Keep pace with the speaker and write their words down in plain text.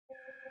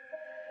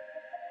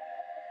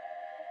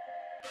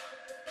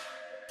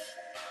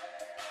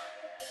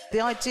The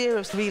idea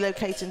of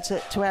relocating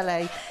to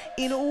LA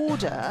in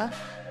order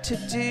to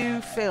do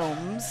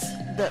films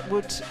that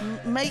would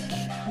make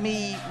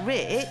me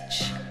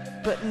rich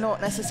but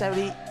not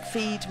necessarily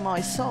feed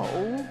my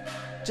soul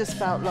just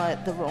felt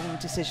like the wrong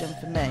decision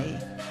for me.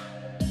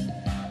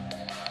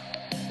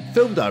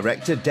 Film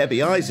director Debbie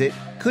Isitt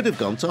could have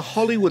gone to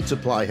Hollywood to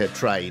ply her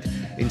trade.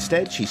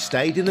 Instead, she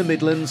stayed in the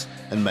Midlands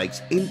and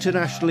makes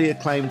internationally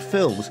acclaimed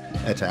films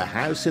at her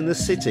house in the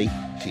city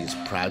she is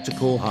proud to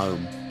call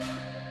home.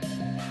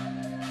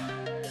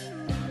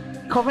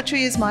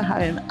 Coventry is my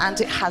home and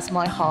it has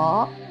my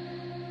heart.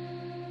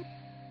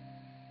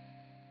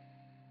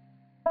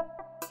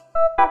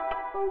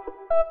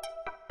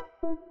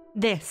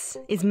 This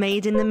is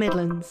Made in the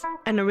Midlands,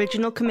 an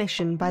original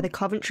commission by the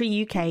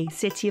Coventry UK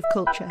City of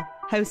Culture,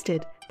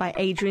 hosted by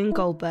Adrian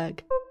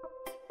Goldberg.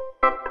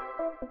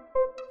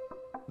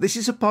 This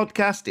is a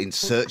podcast in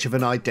search of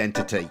an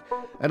identity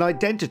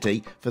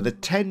for the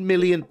 10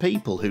 million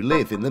people who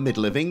live in the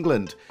middle of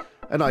England,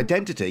 an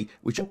identity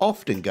which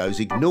often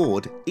goes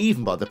ignored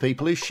even by the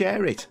people who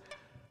share it.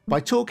 By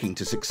talking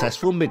to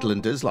successful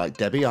Midlanders like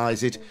Debbie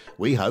Isitt,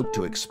 we hope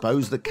to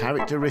expose the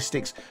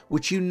characteristics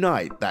which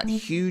unite that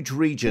huge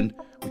region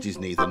which is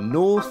neither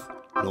north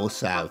nor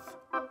south.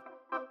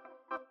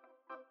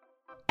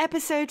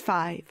 Episode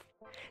 5.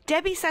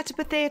 Debbie set up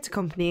a theatre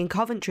company in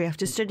Coventry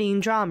after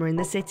studying drama in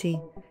the city.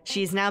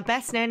 She is now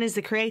best known as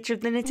the creator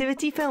of the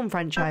Nativity film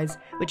franchise,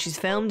 which is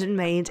filmed and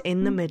made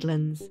in the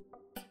Midlands.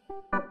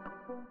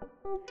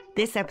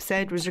 This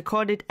episode was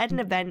recorded at an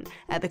event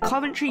at the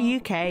Coventry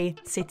UK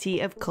City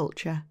of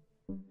Culture.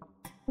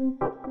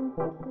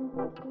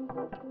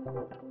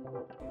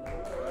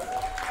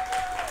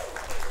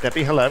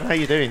 Debbie, hello, how are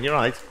you doing? You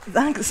right?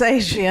 Thanks,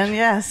 Adrian,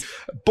 yes.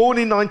 Born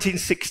in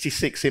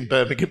 1966 in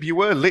Birmingham, you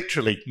were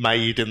literally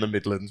made in the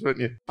Midlands, weren't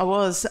you? I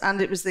was,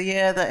 and it was the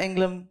year that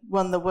England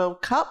won the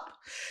World Cup.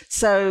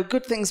 So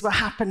good things were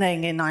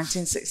happening in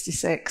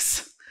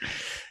 1966.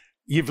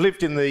 You've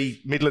lived in the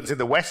Midlands, in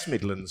the West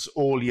Midlands,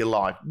 all your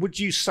life. Would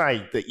you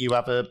say that you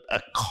have a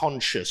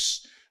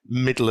conscious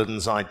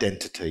Midlands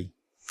identity?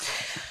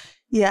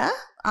 Yeah,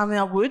 I mean,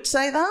 I would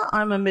say that.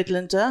 I'm a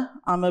Midlander,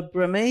 I'm a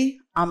Brummie,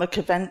 I'm a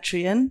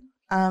Coventrian,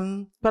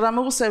 but I'm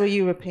also a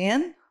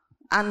European,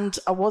 and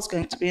I was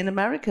going to be an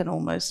American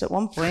almost at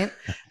one point.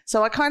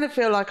 So I kind of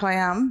feel like I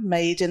am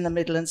made in the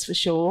Midlands for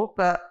sure,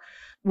 but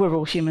we're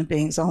all human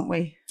beings, aren't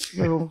we?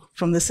 We're all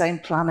from the same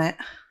planet.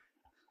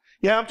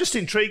 Yeah, I'm just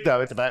intrigued,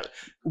 though, about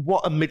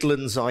what a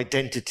Midlands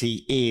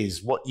identity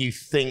is, what you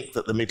think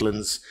that the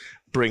Midlands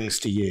brings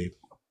to you.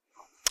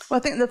 Well,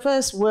 I think the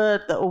first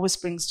word that always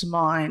springs to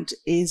mind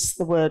is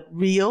the word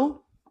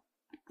real.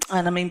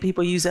 And I mean,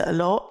 people use it a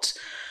lot.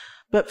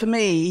 But for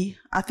me,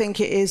 I think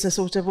it is a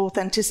sort of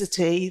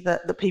authenticity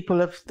that the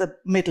people of the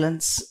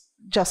Midlands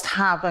just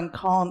have and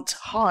can't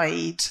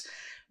hide,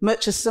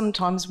 much as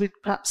sometimes we'd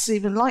perhaps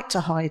even like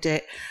to hide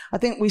it. I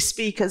think we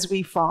speak as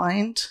we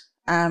find.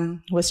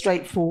 We're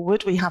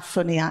straightforward, we have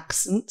funny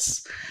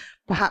accents.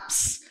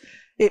 Perhaps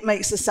it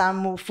makes us sound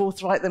more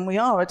forthright than we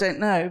are, I don't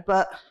know.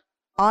 But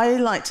I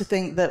like to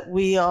think that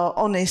we are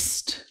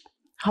honest,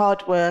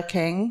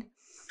 hardworking,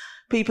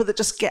 people that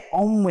just get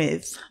on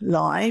with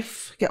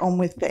life, get on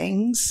with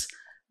things,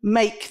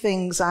 make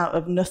things out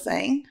of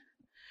nothing,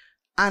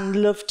 and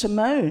love to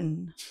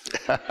moan.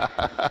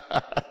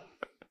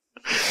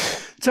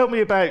 Tell me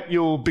about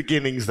your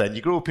beginnings then.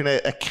 You grew up in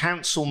a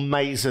council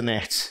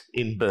maisonette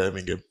in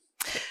Birmingham.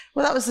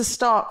 Well, that was the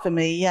start for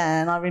me,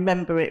 yeah, and I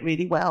remember it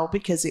really well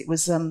because it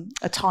was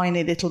a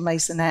tiny little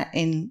maisonette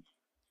in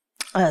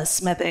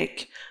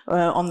Smethwick,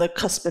 on the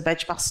cusp of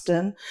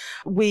Edgbaston.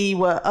 We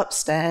were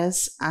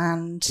upstairs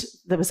and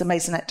there was a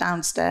maisonette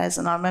downstairs,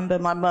 and I remember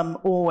my mum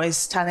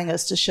always telling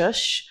us to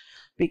shush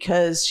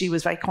because she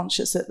was very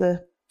conscious that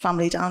the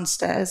family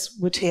downstairs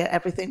would hear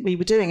everything we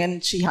were doing,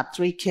 and she had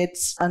 3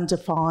 kids under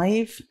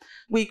 5.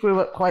 We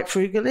grew up quite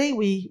frugally.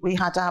 We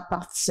had our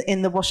baths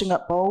in the washing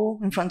up bowl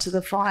in front of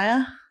the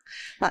fire,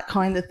 that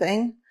kind of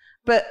thing.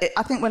 But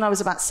I think when I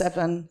was about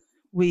 7,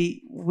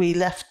 we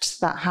left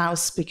that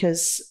house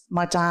because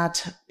my dad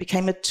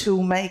became a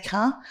tool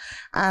maker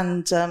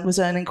and was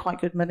earning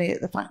quite good money at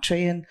the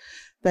factory, and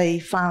they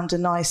found a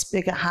nice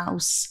bigger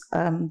house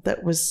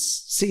that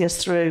was see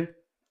us through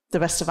the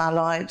rest of our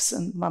lives,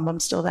 and my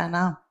mum's still there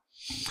now.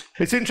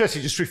 It's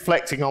interesting just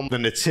reflecting on the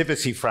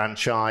Nativity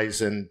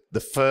franchise and the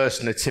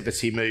first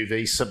Nativity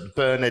movie, St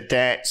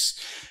Bernadette's,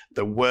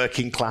 the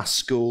working class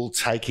school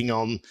taking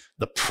on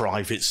the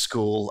private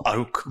school,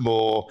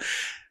 Oakmoor.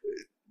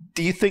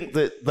 Do you think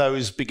that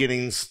those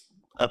beginnings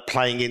are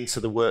playing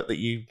into the work that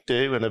you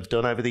do and have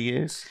done over the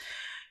years?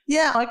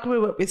 Yeah, I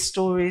grew up with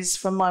stories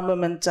from my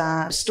mum and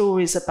dad,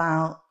 stories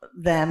about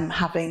them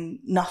having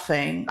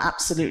nothing,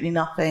 absolutely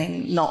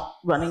nothing, not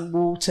running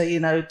water,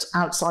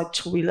 outside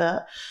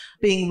toilet,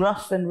 being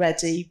rough and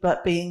ready,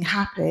 but being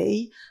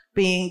happy,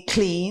 being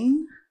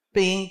clean,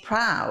 being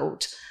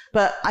proud.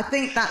 But I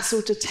think that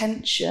sort of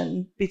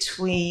tension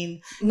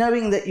between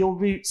knowing that your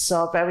roots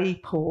are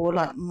very poor,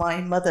 like my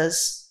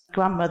mother's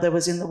grandmother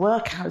was in the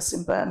workhouse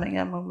in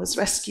Birmingham and was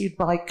rescued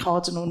by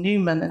Cardinal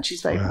Newman, and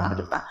she's very proud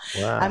of that.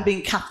 Wow. And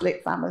being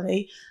Catholic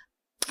family.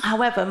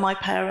 However, my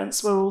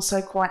parents were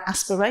also quite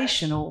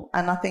aspirational,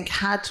 and I think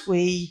had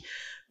we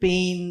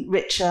been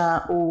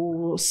richer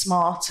or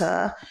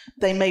smarter,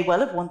 they may well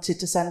have wanted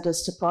to send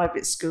us to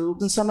private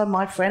schools, and some of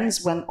my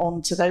friends went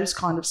on to those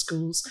kind of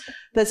schools.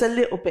 There's a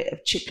little bit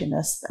of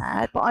chippiness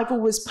there, but I've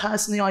always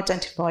personally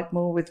identified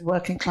more with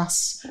working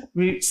class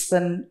roots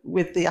than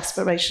with the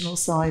aspirational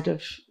side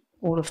of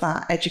all of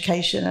that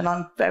education, and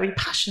I'm very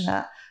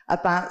passionate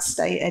about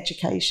state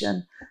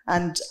education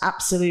and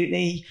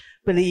absolutely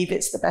believe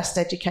it's the best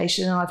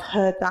education. And I've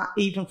heard that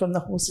even from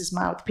the horse's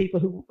mouth.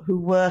 People who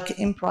work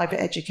in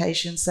private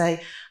education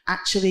say,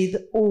 actually,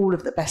 all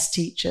of the best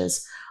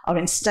teachers are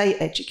in state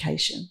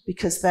education,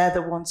 because they're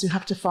the ones who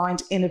have to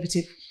find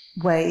innovative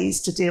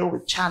ways to deal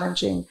with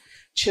challenging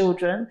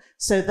children.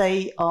 So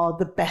they are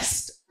the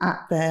best at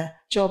their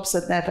jobs,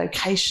 and they're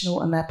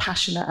vocational and they're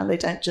passionate, and they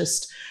don't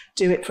just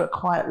do it for a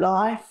quiet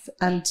life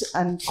and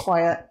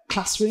quiet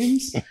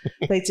classrooms.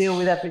 They deal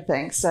with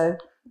everything. So,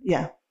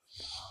 yeah.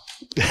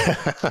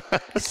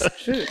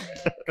 It's true.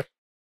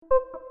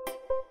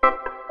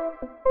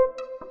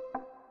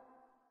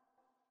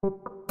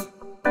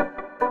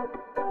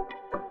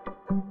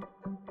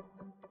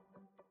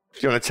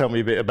 Do you want to tell me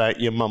a bit about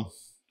your mum?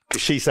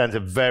 Because she sounds a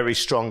very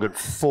strong and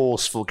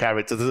forceful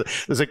character.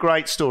 There's a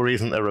great story,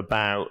 isn't there,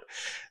 about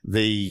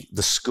the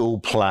school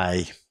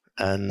play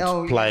and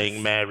playing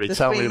yes. Mary.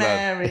 Tell me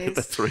about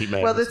the three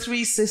Marys. Well, the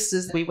three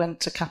sisters, we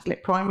went to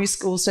Catholic primary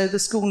school, so the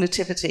school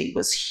nativity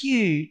was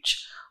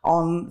huge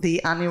on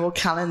the annual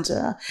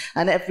calendar,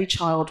 and every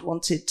child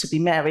wanted to be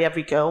Mary,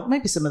 every girl,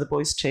 maybe some of the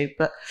boys too,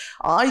 but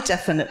I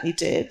definitely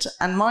did.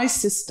 And my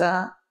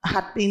sister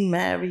had been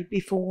Mary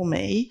before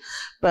me,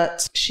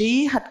 but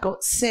she had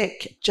got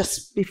sick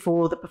just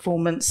before the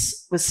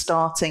performance was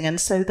starting, and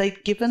so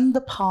they'd given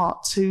the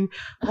part to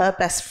her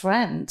best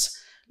friend,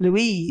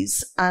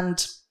 Louise,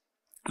 and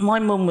my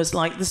mum was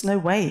like, there's no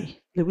way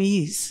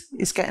Louise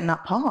is getting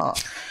that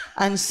part.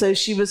 And so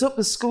she was up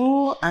at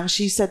school and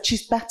she said,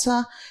 she's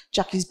better,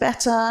 Jackie's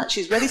better,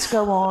 she's ready to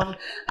go on.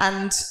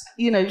 And,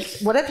 you know,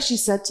 whatever she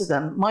said to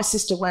them, my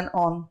sister went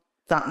on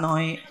that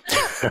night,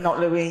 not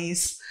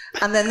Louise.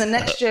 And then the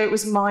next year it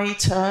was my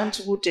turn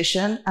to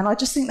audition. And I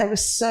just think they were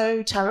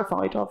so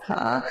terrified of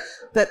her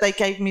that they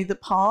gave me the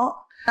part.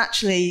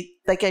 Actually,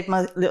 they gave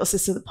my little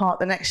sister the part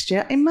the next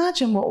year.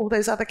 Imagine what all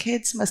those other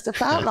kids must have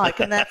felt like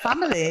and their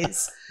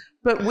families.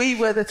 But we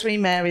were the three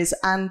Marys,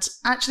 and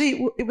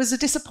actually it was a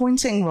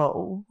disappointing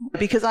role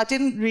because I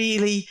didn't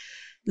really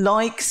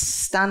like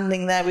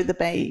standing there with the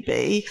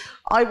baby.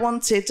 I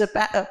wanted a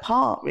better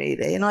part,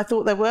 really, and I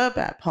thought there were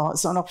better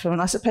parts on offer,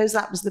 and I suppose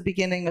that was the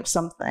beginning of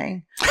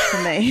something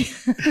for me.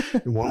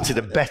 You wanted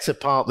a better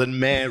part than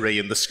Mary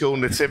in the school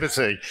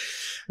nativity.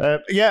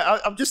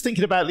 I'm just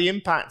thinking about the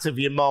impact of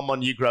your mum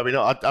on you growing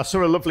up. I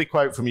saw a lovely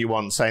quote from you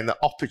once saying that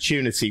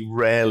opportunity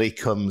rarely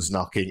comes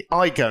knocking.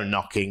 I go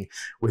knocking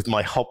with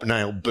my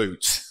hobnail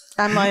boots.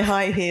 And my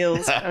high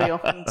heels very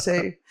often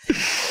too.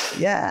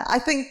 Yeah, I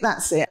think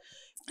that's it.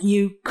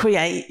 You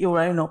create your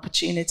own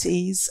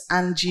opportunities,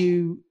 and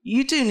you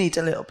do need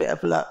a little bit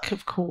of luck,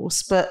 of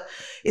course, but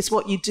it's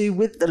what you do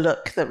with the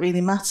luck that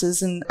really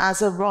matters. And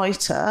as a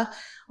writer,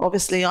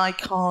 obviously I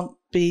can't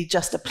be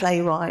just a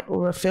playwright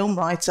or a film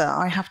writer.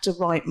 I have to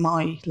write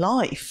my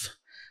life,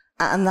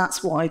 and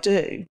that's what I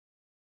do.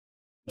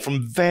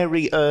 From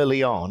very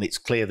early on, it's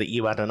clear that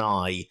you had an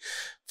eye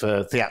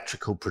for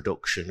theatrical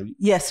production.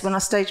 Yes, when I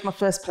staged my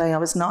first play, I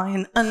was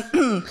 9.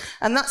 And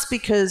that's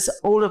because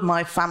all of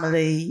my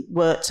family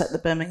worked at the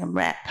Birmingham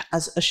Rep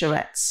as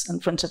usherettes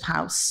and front of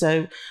house.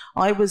 So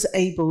I was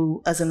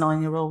able, as a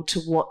 9-year-old,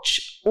 to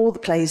watch all the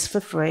plays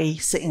for free,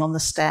 sitting on the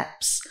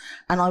steps.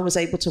 And I was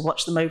able to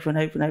watch them over and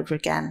over and over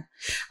again.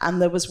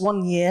 And there was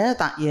one year,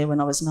 that year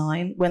when I was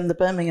 9, when the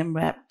Birmingham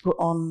Rep put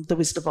on The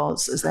Wizard of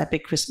Oz as their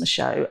big Christmas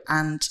show.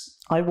 And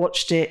I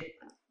watched it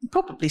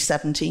probably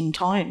 17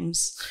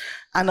 times.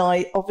 And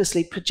I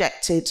obviously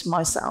projected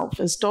myself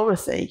as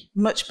Dorothy,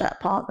 much better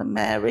part than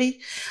Mary.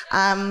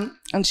 And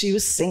she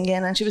was singing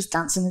and she was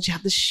dancing and she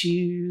had the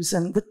shoes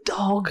and the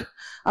dog.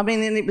 I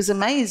mean, and it was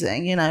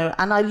amazing, you know.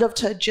 And I loved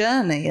her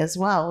journey as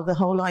well, the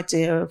whole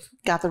idea of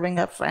gathering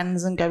her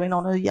friends and going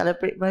on a yellow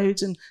brick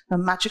road and a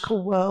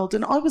magical world.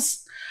 And I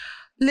was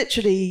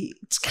literally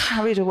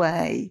carried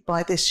away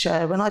by this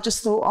show. And I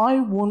just thought,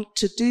 I want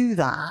to do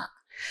that.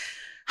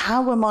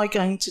 How am I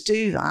going to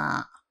do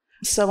that?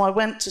 So I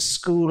went to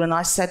school and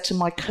I said to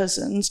my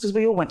cousins, because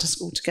we all went to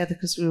school together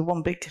because we were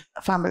one big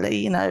family,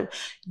 you know,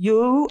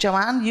 you,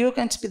 Joanne, you're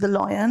going to be the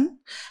lion.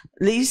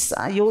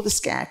 Lisa, you're the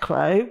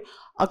scarecrow.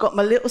 I got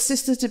my little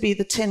sister to be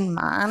the Tin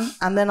Man,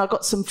 and then I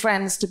got some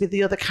friends to be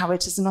the other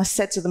characters, and I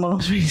said to them, I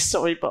was really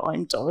sorry, but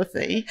I'm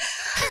Dorothy.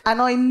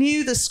 And I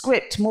knew the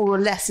script more or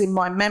less in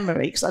my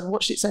memory because I'd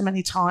watched it so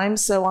many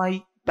times, so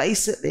I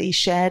basically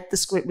shared the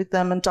script with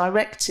them and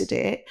directed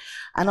it.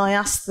 And I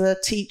asked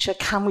the teacher,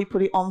 can we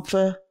put it on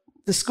for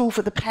the school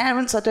for the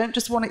parents? I don't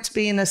just want it to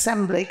be an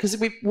assembly because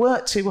we've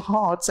worked too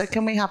hard, so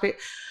can we have it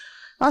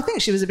I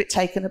think she was a bit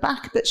taken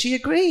aback, but she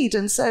agreed.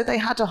 And so they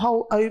had a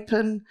whole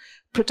open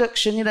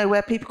production, you know,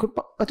 where people could,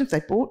 I don't know if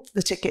they bought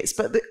the tickets,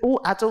 but all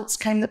adults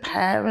came, the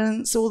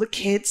parents, all the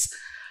kids.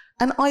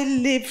 And I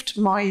lived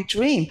my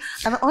dream.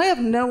 And I have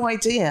no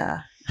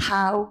idea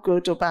how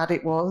good or bad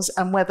it was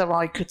and whether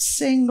I could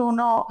sing or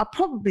not. I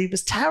probably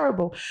was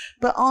terrible,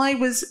 but I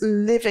was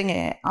living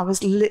it. I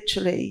was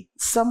literally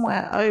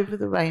somewhere over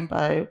the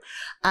rainbow,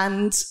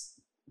 and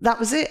that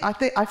was it. I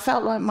think I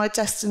felt like my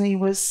destiny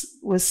was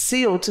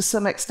sealed to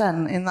some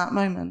extent in that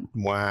moment.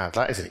 Wow,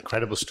 that is an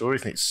incredible story,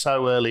 isn't it?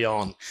 So early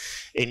on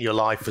in your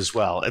life as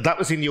well. That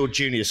was in your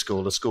junior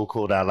school, a school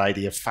called Our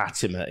Lady of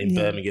Fatima in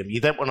Birmingham.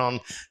 You then went on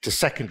to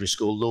secondary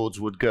school,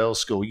 Lordswood Girls'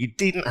 School. You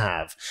didn't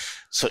have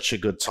such a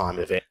good time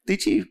of it.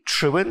 Did you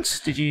truant?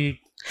 Did you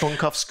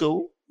bunk off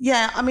school?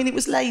 Yeah, I mean, it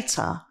was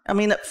later. I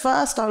mean, at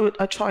first I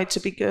tried to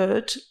be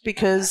good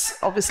because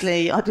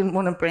obviously I didn't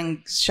want to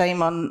bring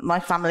shame on my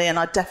family, and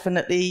I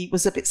definitely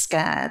was a bit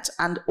scared.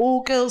 And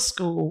all girls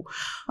school,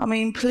 I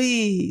mean,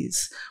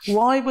 please,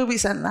 why were we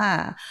sent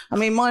there? I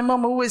mean, my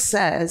mum always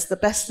says the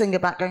best thing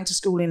about going to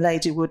school in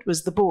Ladywood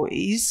was the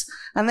boys,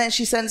 and then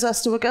she sends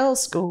us to a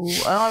girls' school.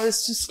 And I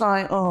was just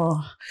like,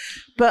 oh.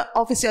 But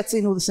obviously I'd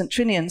seen all the St.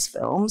 Trinian's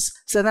films.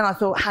 So then I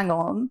thought, hang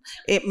on,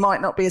 it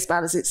might not be as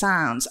bad as it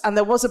sounds. And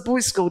there was a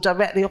boys' school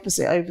directly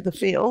opposite over the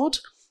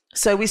field.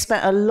 So we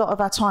spent a lot of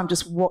our time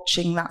just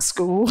watching that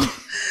school.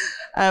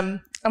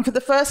 And for the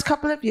first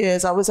couple of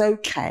years, I was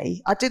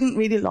okay. I didn't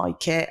really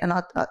like it. And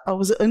I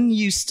was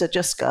unused to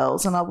just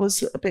girls. And I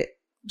was a bit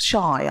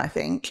shy, I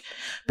think.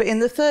 But in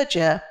the third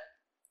year,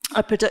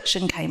 a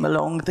production came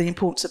along, The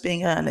Importance of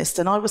Being Earnest.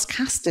 And I was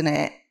cast in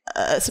it.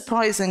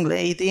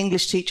 Surprisingly, the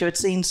English teacher had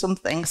seen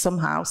something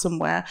somehow,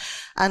 somewhere,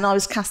 and I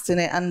was cast in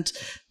it. And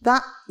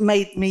that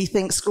made me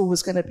think school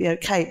was going to be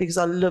okay because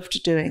I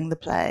loved doing the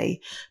play.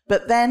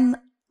 But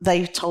then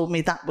they told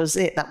me that was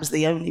it. That was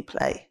the only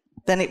play.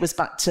 Then it was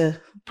back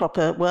to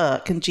proper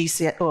work and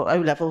GCSE or O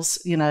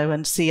levels, you know,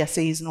 and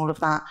CSEs and all of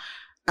that.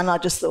 And I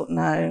just thought,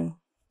 no,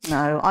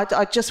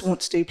 I just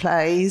want to do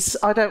plays.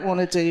 I don't want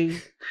to do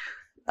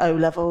O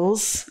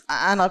levels,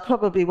 and I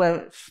probably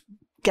won't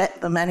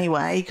get them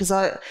anyway because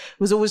I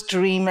was always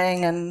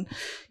dreaming, and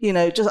you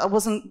know, just I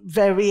wasn't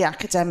very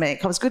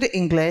academic. I was good at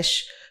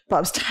English, but I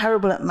was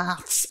terrible at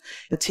maths.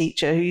 The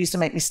teacher who used to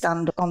make me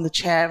stand on the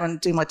chair and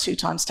do my 2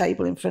 times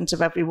table in front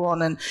of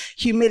everyone and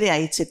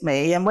humiliated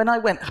me. And when I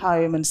went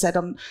home and said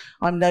I'm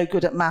no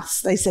good at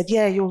maths, they said,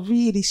 yeah, you're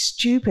really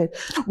stupid.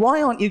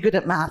 Why aren't you good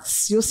at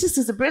maths? Your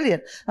sisters are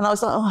brilliant. And I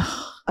was like,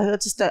 oh, I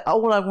just don't,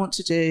 all I want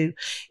to do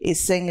is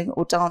sing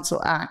or dance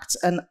or act.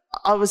 And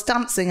I was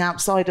dancing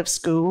outside of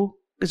school.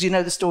 Because you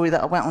know the story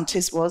that I went on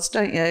Tiswas,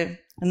 don't you?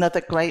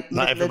 Another great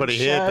Not everybody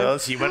show. Here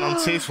does. You went on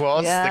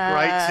Tiswas, yeah. The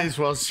great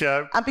Tiswas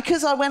show. And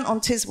because I went on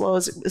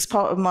Tiswas, it was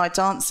part of my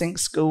dancing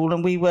school,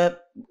 and we were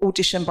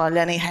auditioned by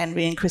Lenny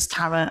Henry and Chris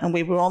Tarrant, and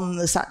we were on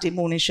the Saturday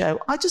morning show.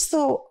 I just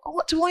thought,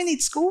 what do I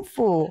need school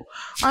for?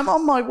 I'm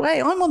on my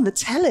way. I'm on the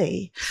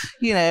telly.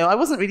 You know, I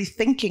wasn't really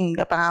thinking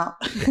about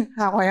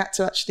how I had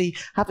to actually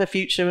have a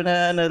future and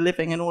earn a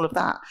living and all of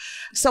that.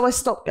 So I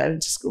stopped going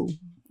to school.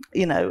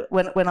 You know,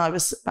 when I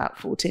was about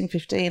 14,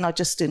 15, I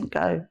just didn't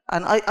go.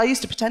 And I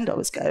used to pretend I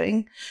was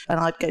going, and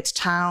I'd go to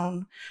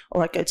town,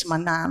 or I'd go to my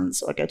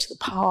nan's, or I'd go to the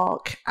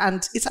park.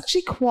 And it's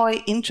actually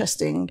quite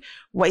interesting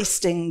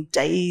wasting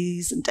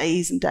days and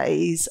days and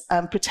days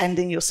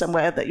pretending you're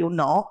somewhere that you're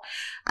not,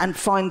 and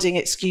finding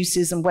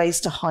excuses and ways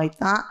to hide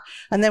that.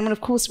 And then when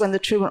the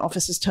truant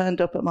officers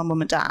turned up at my mum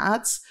and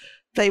dad's,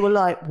 they were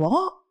like,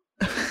 what?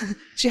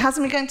 She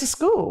hasn't been going to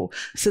school.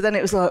 So then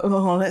it was like,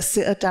 oh, let's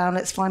sit her down,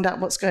 let's find out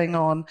what's going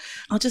on.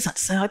 I just had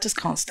to say, I just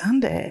can't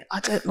stand it.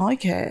 I don't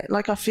like it.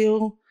 Like, I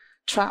feel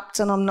trapped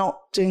and I'm not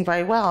doing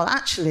very well.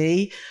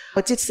 Actually,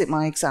 I did sit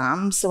my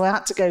exams, so I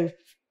had to go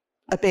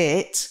a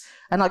bit,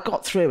 and I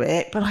got through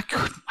it, but I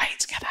couldn't wait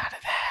to get out of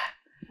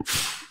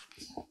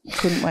there.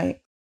 Couldn't wait.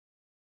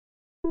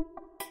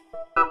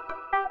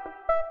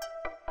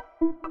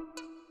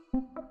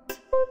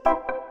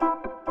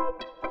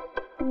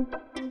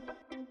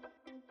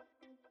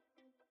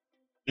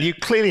 You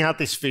clearly had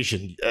this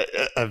vision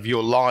of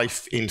your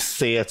life in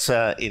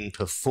theatre, in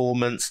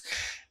performance.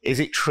 Is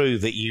it true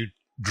that you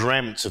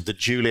dreamt of the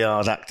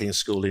Juilliard Acting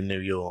School in New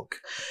York?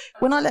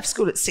 When I left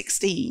school at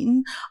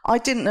 16, I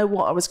didn't know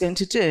what I was going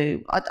to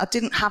do. I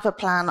didn't have a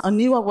plan. I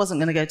knew I wasn't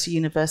going to go to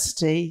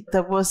university.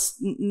 There was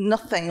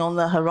nothing on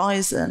the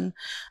horizon.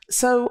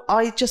 So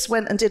I just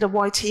went and did a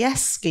YTS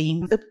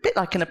scheme, a bit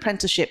like an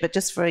apprenticeship, but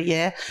just for a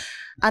year.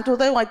 And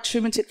although I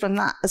truanted from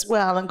that as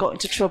well and got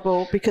into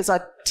trouble because I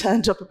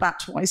turned up about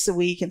twice a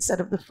week instead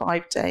of the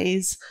 5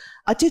 days,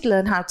 I did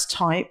learn how to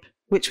type,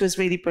 which was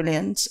really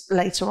brilliant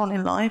later on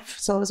in life.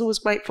 So I was always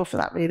grateful for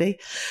that, really.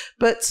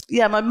 But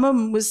yeah, my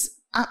mum was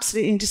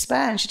absolutely in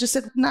despair. And she just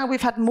said, now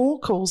we've had more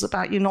calls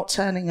about you not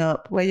turning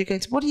up. What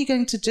are you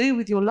going to do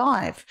with your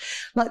life?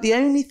 Like, the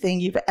only thing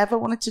you've ever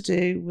wanted to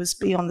do was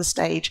be on the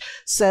stage.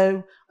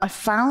 So I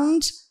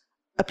found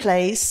a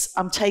place.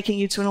 I'm taking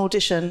you to an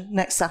audition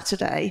next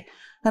Saturday.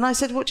 And I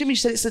said, what do you mean?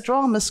 She said, it's a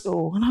drama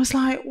school. And I was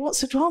like,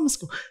 what's a drama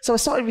school? So I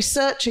started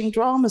researching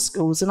drama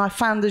schools and I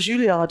found the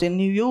Juilliard in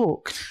New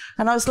York.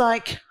 And I was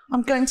like,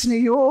 I'm going to New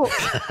York.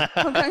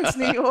 I'm going to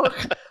New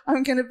York.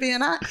 I'm going to be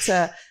an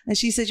actor. And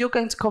she said, you're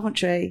going to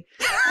Coventry.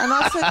 And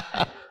I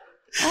said,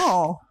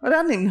 oh, I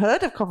hadn't even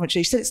heard of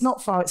Coventry. She said, it's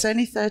not far. It's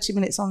only 30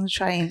 minutes on the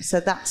train. So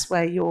that's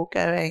where you're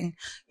going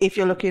if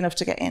you're lucky enough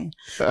to get in.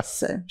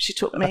 So she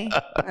took me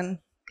and...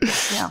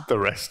 yeah. The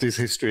rest is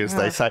history, as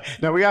they say.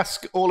 Now, we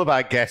ask all of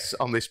our guests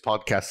on this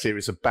podcast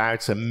series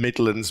about a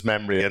Midlands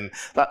memory, and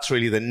that's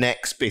really the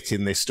next bit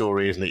in this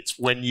story, isn't it? It's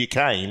when you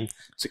came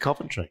to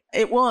Coventry.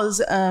 It was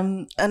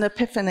an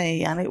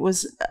epiphany, and it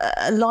was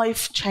a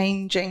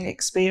life-changing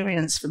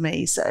experience for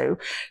me. So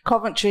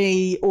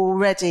Coventry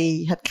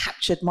already had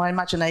captured my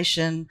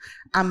imagination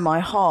and my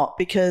heart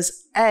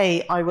because,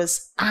 A, I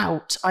was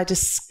out, I'd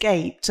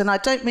escaped. And I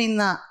don't mean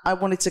that I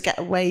wanted to get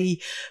away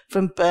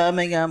from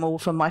Birmingham or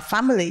from my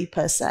family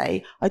per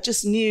se. I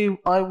just knew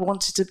I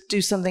wanted to do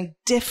something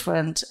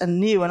different and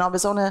new. And I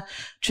was on a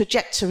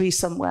trajectory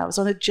somewhere. I was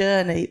on a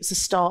journey. It was the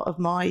start of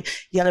my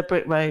yellow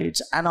brick road.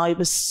 And I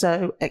was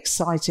so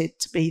excited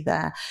to be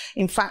there.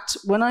 In fact,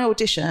 when I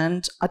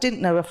auditioned, I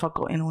didn't know if I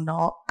got in or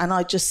not. And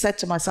I just said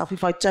to myself,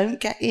 if I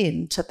don't get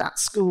into that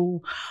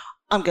school,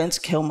 I'm going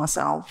to kill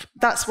myself.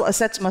 That's what I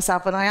said to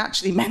myself, and I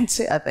actually meant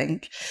it, I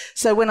think.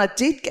 So when I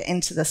did get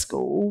into the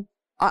school,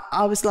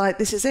 I was like,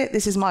 this is it.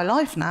 This is my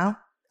life now.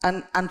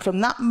 And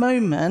from that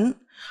moment,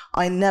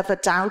 I never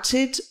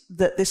doubted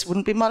that this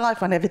wouldn't be my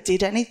life. I never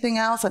did anything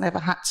else. I never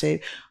had to.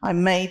 I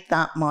made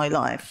that my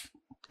life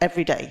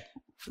every day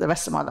for the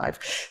rest of my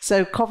life.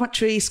 So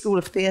Coventry School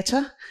of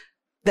Theatre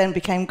then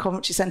became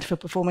Coventry Centre for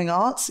Performing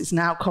Arts. It's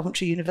now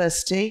Coventry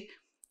University.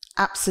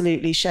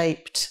 Absolutely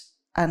shaped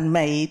and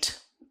made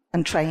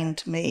and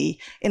trained me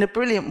in a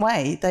brilliant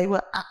way. They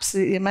were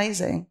absolutely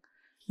amazing,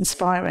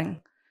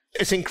 inspiring.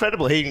 It's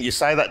incredible hearing you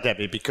say that,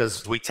 Debbie,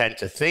 because we tend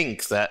to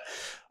think that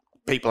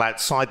people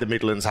outside the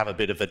Midlands have a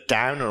bit of a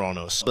downer on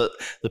us. But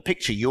the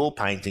picture you're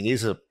painting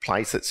is a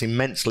place that's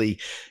immensely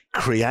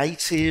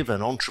creative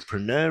and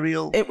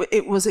entrepreneurial.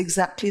 It was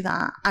exactly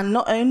that. And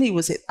not only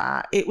was it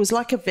that, it was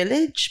like a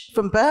village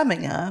from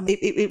Birmingham.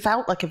 It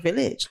felt like a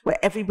village where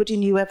everybody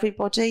knew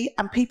everybody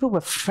and people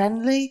were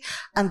friendly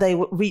and they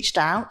reached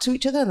out to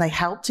each other and they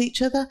helped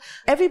each other.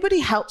 Everybody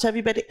helped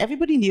everybody.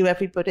 Everybody knew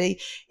everybody.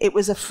 It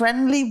was a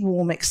friendly,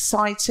 warm,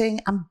 exciting,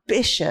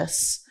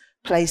 ambitious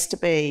place to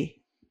be.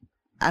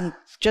 And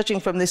judging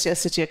from this year's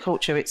City of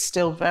Culture, it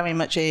still very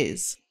much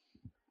is.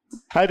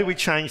 How do we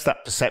change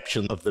that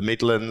perception of the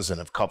Midlands and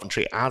of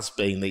Coventry as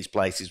being these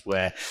places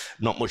where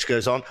not much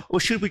goes on? Or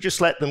should we just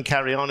let them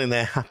carry on in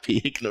their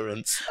happy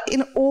ignorance?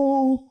 In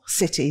all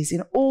cities,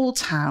 in all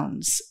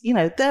towns, you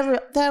know,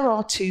 there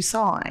are two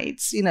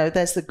sides. You know,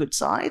 there's the good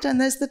side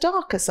and there's the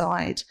darker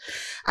side.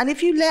 And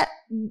if you let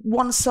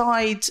one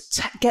side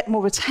get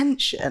more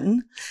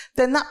attention,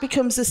 then that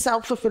becomes a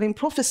self-fulfilling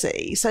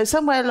prophecy. So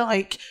somewhere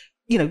like,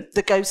 you know,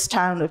 the ghost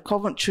town of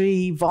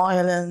Coventry,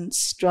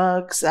 violence,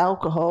 drugs,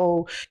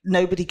 alcohol,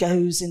 nobody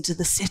goes into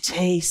the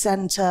city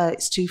centre,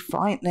 it's too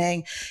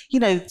frightening. You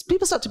know,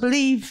 people start to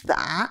believe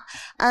that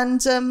and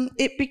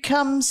it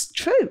becomes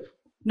true.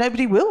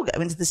 Nobody will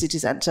go into the city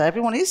centre.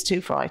 Everyone is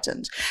too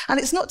frightened. And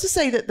it's not to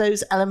say that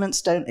those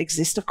elements don't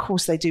exist. Of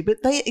course they do,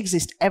 but they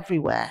exist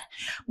everywhere.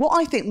 What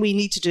I think we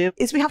need to do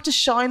is we have to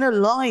shine a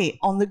light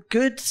on the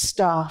good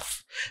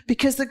stuff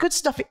because the good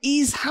stuff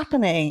is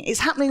happening. It's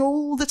happening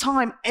all the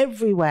time,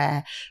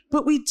 everywhere,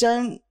 but we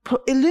don't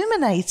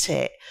illuminate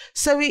it.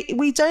 So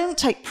we don't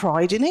take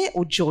pride in it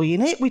or joy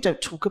in it. We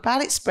don't talk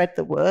about it, spread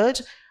the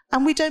word,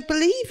 and we don't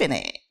believe in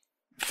it.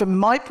 From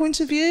my point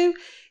of view,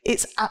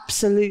 it's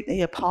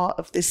absolutely a part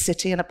of this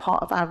city and a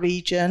part of our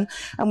region.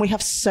 And we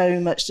have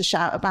so much to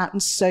shout about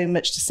and so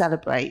much to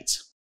celebrate.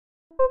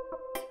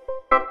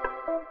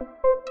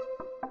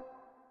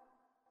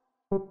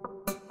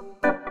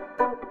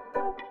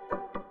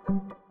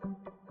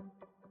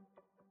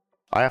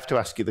 I have to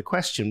ask you the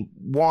question,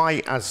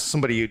 why, as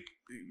somebody who'd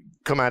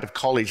come out of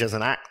college as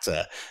an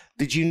actor,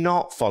 did you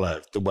not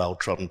follow the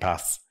well-trodden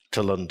path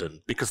to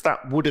London? Because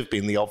that would have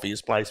been the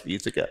obvious place for you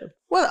to go.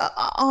 Well,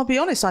 I'll be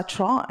honest, I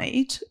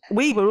tried.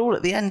 We were all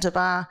at the end of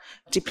our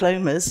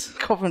diplomas,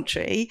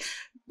 Coventry.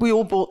 We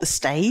all bought the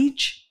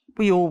stage.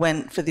 We all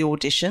went for the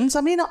auditions.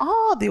 I mean, the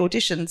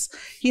auditions,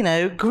 you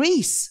know,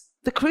 Greece,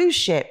 the cruise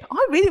ship.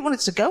 I really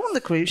wanted to go on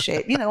the cruise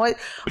ship. You know,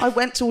 I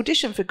went to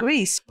audition for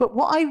Greece. But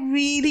what I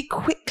really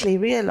quickly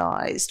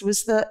realised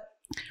was that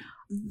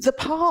the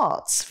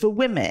parts for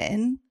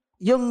women,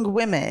 young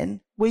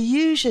women, were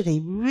usually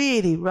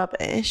really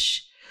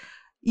rubbish.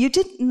 You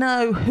didn't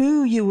know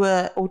who you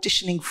were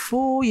auditioning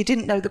for. You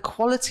didn't know the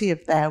quality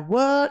of their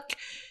work.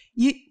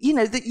 You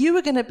know, that you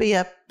were going to be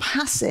a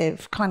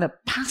passive kind of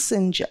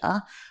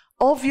passenger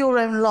of your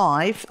own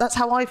life. That's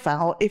how I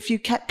felt if you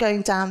kept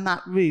going down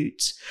that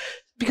route.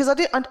 Because I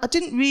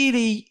didn't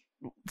really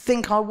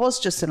think I was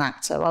just an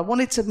actor. I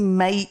wanted to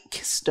make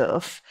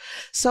stuff.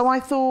 So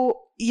I thought,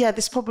 yeah,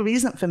 this probably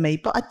isn't for me.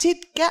 But I did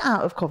get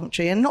out of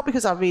Coventry, and not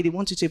because I really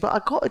wanted to, but I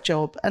got a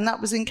job, and that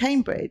was in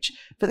Cambridge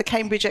for the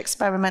Cambridge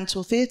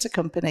Experimental Theatre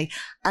Company.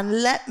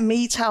 And let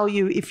me tell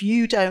you, if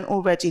you don't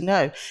already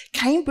know,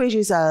 Cambridge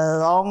is a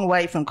long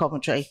way from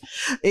Coventry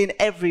in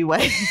every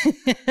way.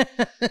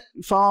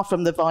 Far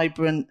from the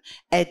vibrant,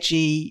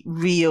 edgy,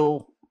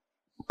 real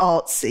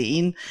art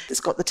scene. It's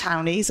got the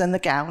townies and the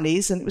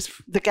gownies, and it was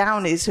the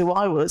gownies who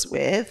I was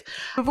with.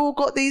 We've all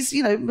got these,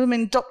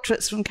 women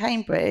doctorates from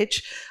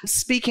Cambridge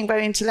speaking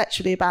very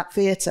intellectually about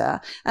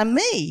theatre, and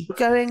me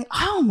going,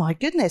 oh my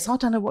goodness, I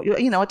don't know what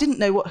I didn't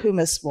know what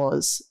hummus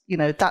was.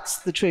 That's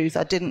the truth.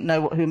 I didn't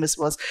know what hummus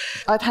was.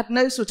 I'd had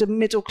no sort of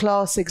middle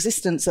class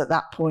existence at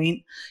that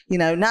point.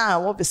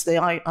 Now obviously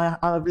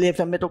I live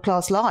a middle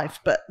class life,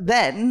 but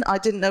then I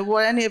didn't know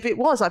what any of it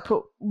was. I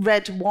put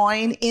red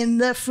wine in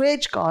the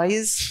fridge,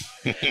 guys.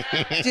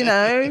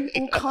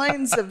 All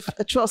kinds of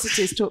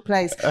atrocities took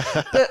place.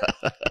 But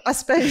I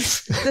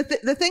suppose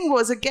the thing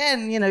was,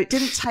 again, it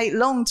didn't take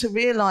long to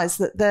realise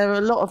that there are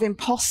a lot of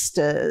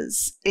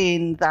imposters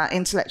in that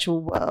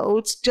intellectual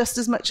world, just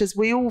as much as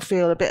we all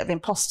feel a bit of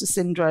imposter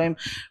syndrome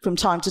from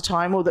time to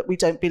time, or that we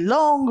don't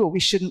belong or we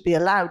shouldn't be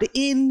allowed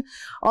in.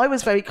 I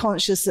was very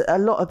conscious that a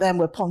lot of them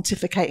were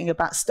pontificating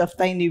about stuff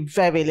they knew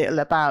very little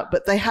about,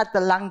 but they had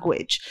the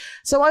language.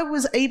 So I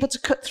was able to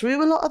cut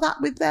through a lot of that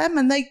with them,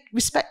 and they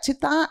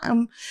respected that.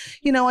 And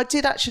I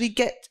did actually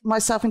get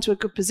myself into a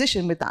good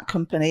position with that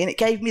company, and it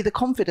gave me the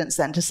confidence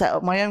then to set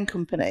up my own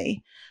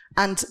company.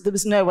 And there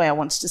was no way I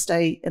wanted to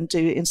stay and do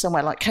it in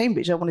somewhere like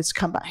Cambridge. I wanted to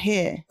come back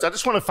here. So I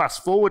just want to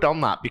fast forward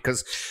on that,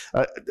 because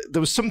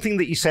there was something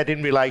that you said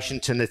in relation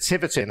to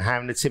Nativity, and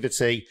how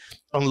Nativity,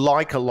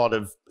 unlike a lot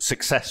of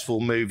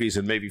successful movies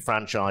and movie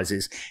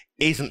franchises,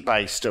 isn't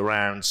based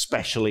around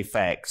special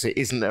effects. It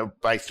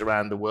isn't based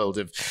around the world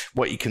of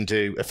what you can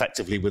do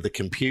effectively with a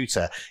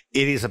computer.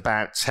 It is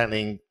about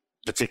telling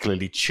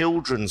particularly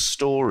children's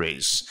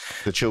stories,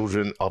 the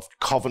children of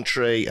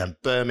Coventry and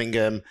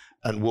Birmingham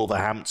and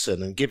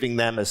Wolverhampton, and giving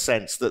them a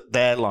sense that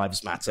their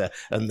lives matter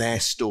and their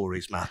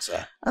stories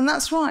matter. And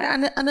that's right.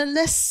 And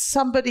unless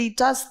somebody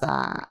does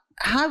that,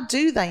 how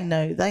do they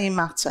know they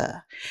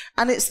matter?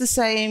 And it's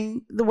the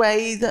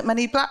way that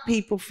many Black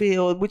people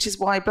feel, which is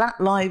why Black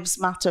lives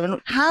matter.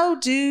 And how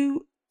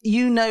do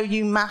you know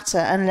you matter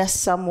unless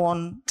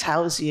someone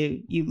tells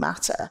you you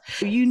matter?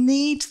 You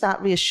need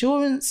that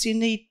reassurance, you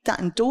need that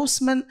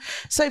endorsement.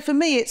 So for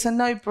me, it's a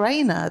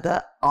no-brainer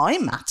that I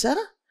matter.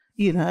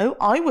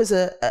 I was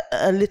a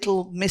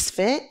little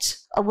misfit.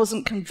 I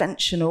wasn't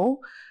conventional,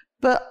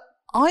 but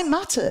I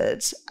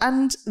mattered,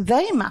 and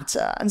they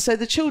matter. And so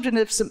the children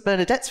of St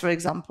Bernadette's, for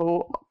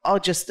example, are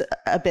just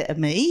a bit of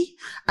me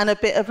and a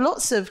bit of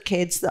lots of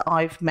kids that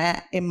I've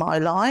met in my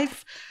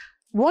life.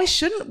 Why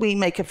shouldn't we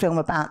make a film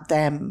about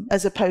them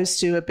as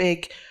opposed to a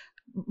big,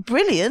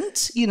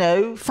 brilliant,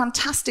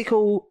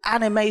 fantastical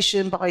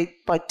animation by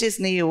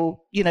Disney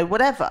or,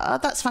 whatever?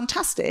 That's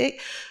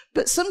fantastic.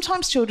 But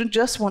sometimes children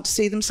just want to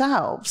see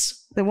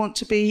themselves. They want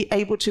to be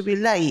able to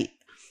relate.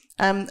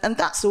 And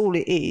that's all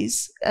it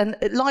is. And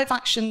live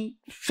action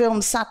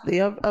films,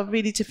 sadly, are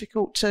really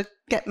difficult to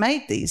get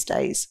made these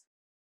days.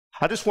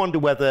 I just wonder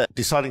whether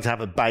deciding to have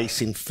a base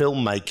in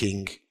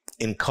filmmaking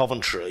in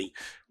Coventry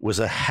was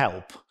a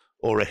help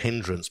or a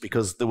hindrance,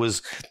 because there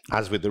was,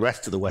 as with the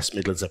rest of the West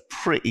Midlands, a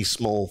pretty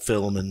small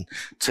film and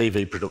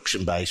TV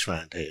production base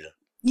around here.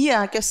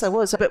 Yeah, I guess I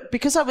was. But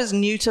because I was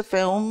new to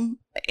film,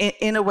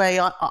 in a way,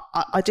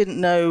 I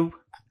didn't know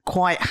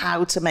quite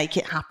how to make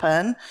it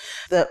happen.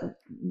 That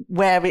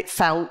where it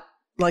felt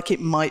like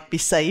it might be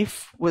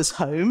safe was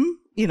home.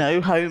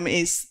 Home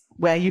is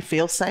where you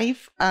feel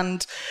safe.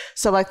 And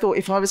so I thought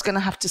if I was going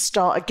to have to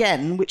start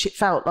again, which it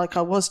felt like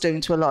I was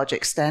doing to a large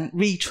extent,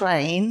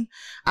 retrain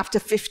after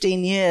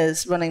 15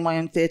 years running my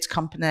own theatre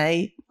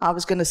company, I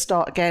was going to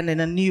start again in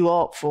a new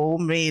art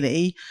form,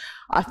 really.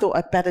 I thought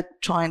I'd better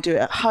try and do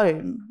it at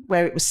home,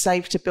 where it was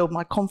safe to build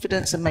my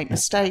confidence and make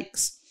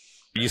mistakes.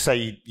 You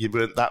say you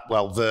weren't that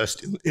well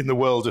versed in the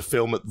world of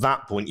film at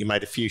that point. You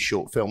made a few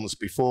short films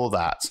before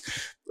that.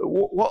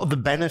 What are the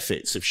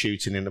benefits of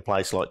shooting in a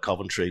place like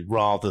Coventry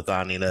rather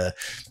than in a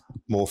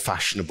more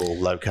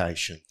fashionable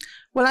location?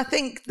 Well, I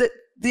think that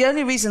the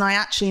only reason I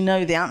actually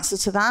know the answer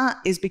to that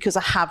is because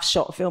I have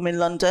shot a film in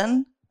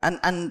London,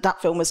 and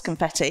that film was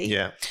Confetti.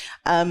 Yeah.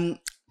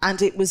 And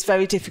it was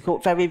very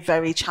difficult, very,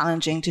 very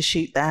challenging to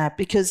shoot there,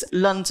 because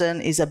London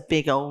is a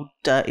big old,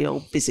 dirty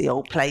old, busy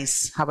old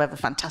place, however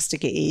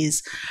fantastic it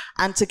is.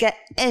 And to get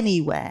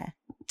anywhere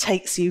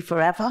takes you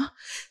forever.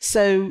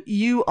 So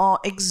you are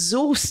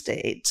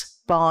exhausted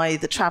by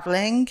the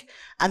travelling,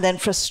 and then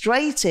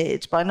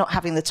frustrated by not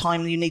having the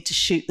time you need to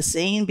shoot the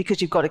scene, because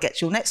you've got to get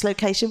to your next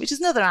location, which is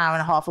another hour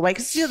and a half away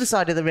because it's the other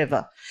side of the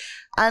river.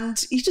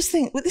 And you just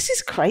think, well, this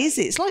is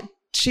crazy. It's like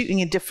shooting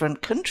in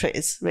different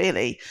countries,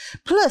 really.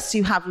 Plus,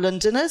 you have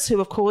Londoners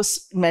who, of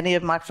course, many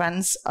of my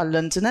friends are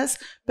Londoners,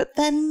 but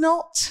they're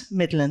not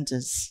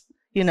Midlanders.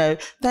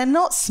 They're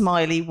not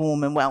smiley,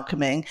 warm and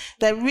welcoming.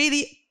 They're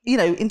really,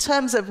 in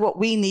terms of what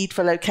we need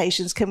for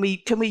locations, can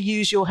we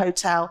use your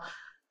hotel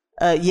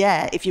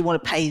yeah, if you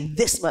want to pay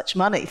this much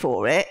money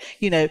for it,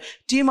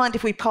 do you mind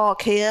if we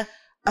park here?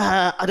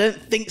 I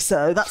don't think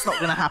so. That's not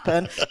going to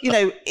happen.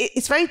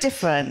 It's very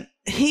different.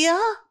 Here,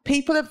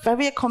 people are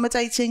very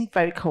accommodating,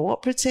 very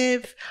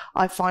cooperative.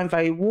 I find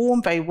very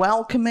warm, very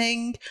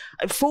welcoming.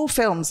 4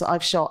 films that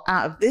I've shot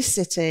out of this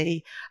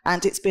city,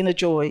 and it's been a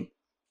joy.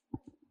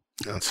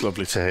 That's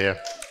lovely to hear.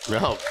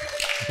 Well.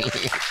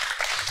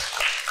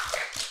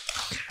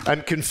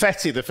 And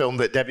Confetti, the film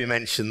that Debbie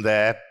mentioned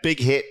there, big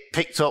hit,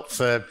 picked up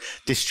for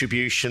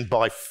distribution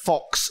by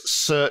Fox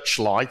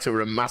Searchlight, who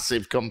are a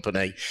massive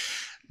company.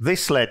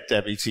 This led,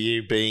 Debbie, to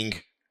you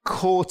being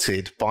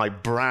courted by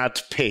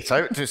Brad Pitt. I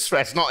have to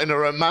stress, not in a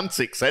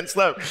romantic sense,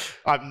 though.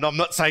 I'm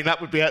not saying that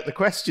would be out of the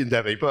question,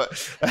 Debbie, but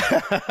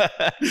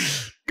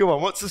go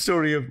on, what's the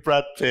story of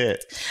Brad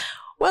Pitt?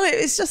 Well,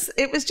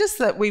 it was just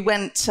that we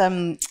went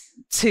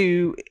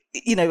to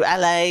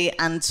LA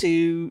and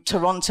to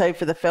Toronto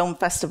for the film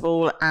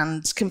festival,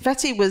 and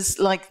Confetti was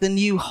like the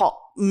new hot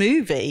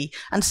movie,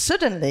 and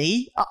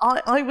suddenly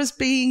I was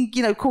being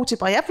courted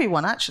by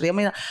everyone. Actually, I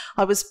mean,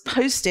 I was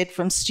posted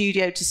from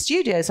studio to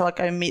studio, so I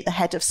go and meet the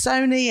head of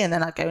Sony, and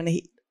then I go and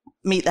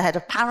meet the head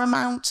of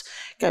Paramount,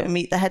 go and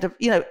meet the head of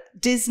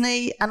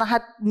Disney, and I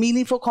had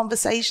meaningful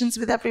conversations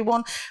with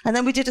everyone. And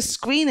then we did a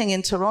screening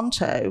in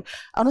Toronto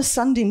on a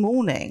Sunday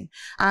morning,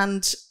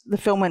 and the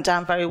film went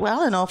down very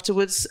well. And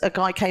afterwards a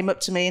guy came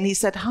up to me and he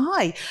said,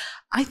 "Hi,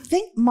 I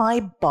think my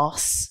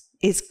boss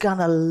is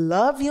gonna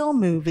love your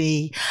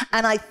movie,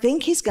 and I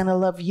think he's gonna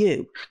love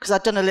you," because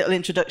I'd done a little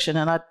introduction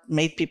and I'd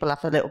made people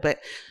laugh a little bit.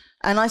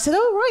 And I said,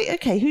 "Oh, right,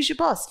 okay, who's your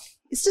boss?"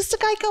 "It's just a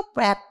guy called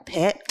Brad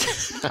Pitt."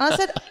 And I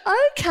said,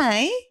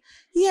 "Okay,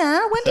 yeah,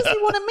 when does he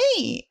want to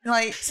meet?"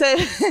 So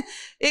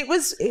it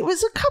was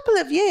a couple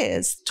of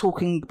years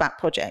talking about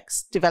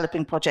projects,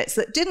 developing projects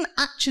that didn't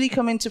actually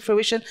come into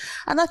fruition.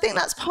 And I think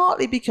that's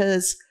partly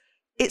because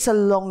it's a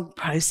long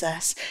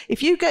process.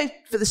 If you go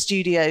for the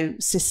studio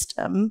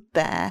system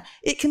there,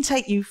 it can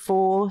take you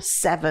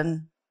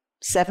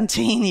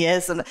 17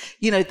 years. And,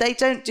 they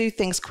don't do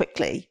things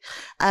quickly.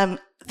 That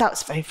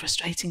was very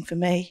frustrating for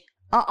me.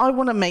 I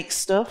want to make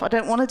stuff. I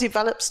don't want to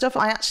develop stuff.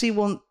 I actually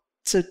want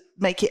to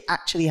make it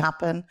actually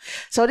happen.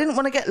 So I didn't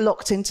want to get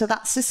locked into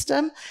that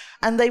system.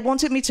 And they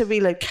wanted me to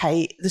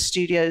relocate. The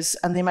studios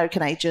and the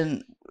American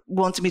agent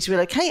wanted me to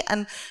relocate.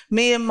 And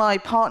me and my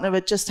partner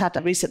had just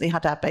recently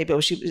had our baby.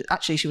 Well,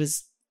 she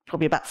was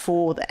probably about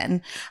 4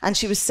 then. And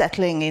she was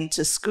settling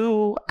into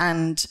school.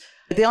 And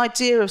the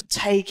idea of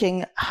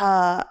taking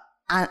her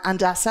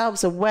and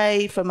ourselves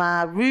away from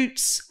our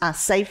roots, our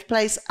safe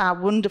place, our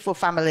wonderful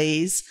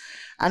families,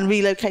 and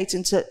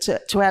relocating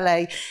to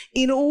LA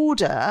in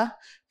order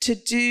to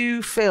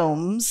do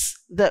films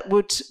that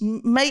would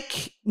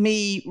make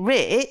me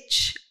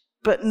rich,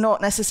 but not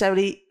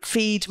necessarily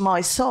feed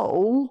my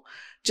soul,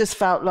 just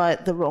felt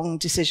like the wrong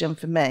decision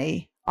for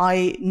me.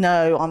 I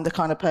know I'm the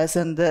kind of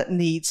person that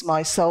needs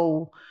my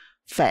soul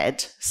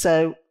fed.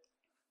 So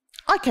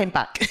I came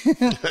back.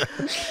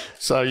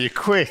 So you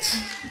quit.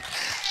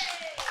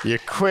 You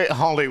quit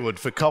Hollywood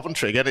for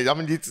Coventry. I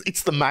mean,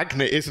 it's the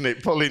magnet, isn't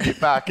it, pulling you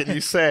back? And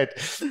you said,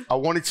 I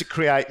wanted to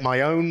create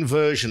my own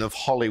version of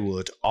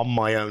Hollywood on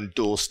my own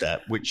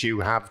doorstep, which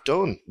you have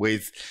done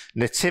with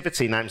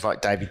nativity names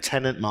like David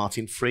Tennant,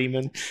 Martin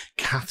Freeman,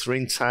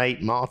 Catherine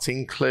Tate,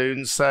 Martin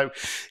Clune. So,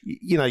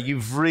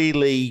 you've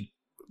really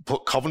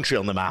put Coventry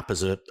on the map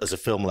as a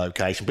film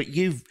location, but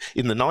you've,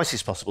 in the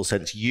nicest possible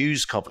sense,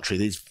 used Coventry,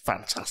 these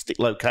fantastic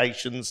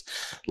locations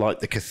like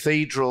the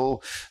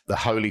Cathedral, the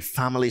Holy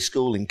Family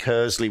School in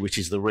Kersley, which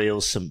is the real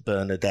St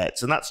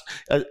Bernadette's. And that's,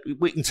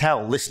 we can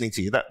tell listening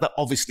to you, that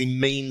obviously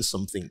means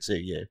something to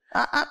you.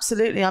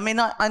 Absolutely. I mean,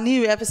 I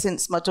knew ever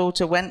since my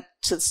daughter went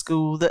to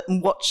school that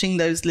watching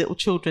those little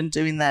children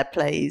doing their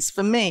plays,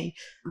 for me,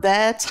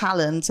 their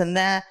talent and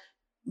their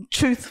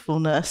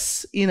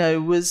truthfulness,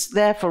 was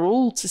there for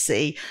all to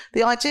see.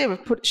 The idea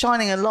of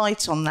shining a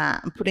light on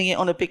that and putting it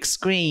on a big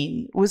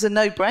screen was a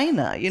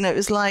no-brainer. It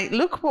was like,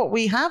 look what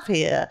we have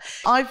here.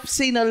 I've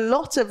seen a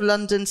lot of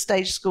London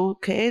stage school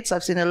kids.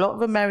 I've seen a lot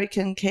of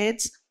American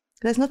kids.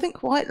 There's nothing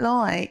quite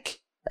like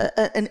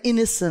an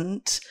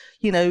innocent,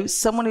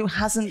 someone who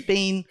hasn't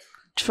been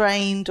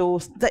trained,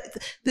 or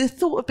the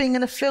thought of being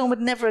in a film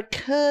had never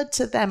occurred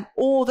to them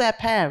or their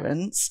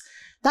parents.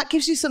 That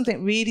gives you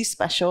something really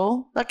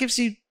special. That gives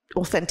you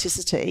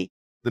authenticity.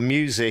 The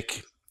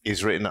music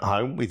is written at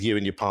home with you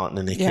and your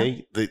partner,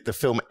 Nikki. Yeah. The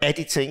film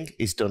editing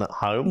is done at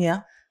home.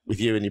 Yeah. With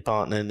you and your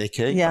partner,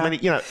 Nikki. Yeah. I mean,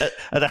 at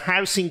a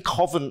house in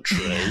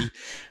Coventry,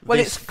 well,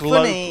 it's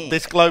funny.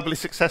 This globally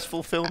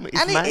successful film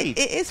is made.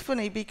 It is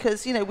funny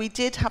because, we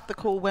did have the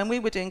call when we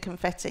were doing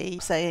Confetti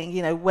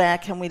saying, where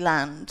can we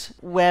land?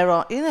 We're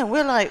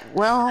like,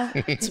 well,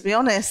 to be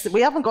honest,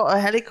 we haven't got a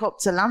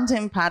helicopter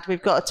landing pad.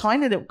 We've got a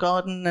tiny little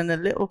garden and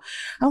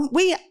and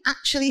we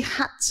actually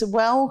had to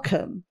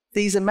welcome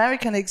these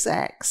American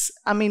execs.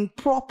 I mean,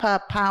 proper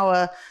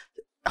power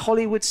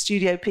Hollywood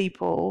studio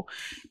people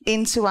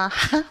into our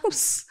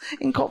house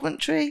in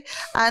Coventry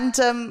and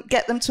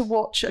get them to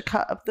watch a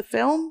cut of the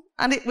film.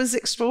 And it was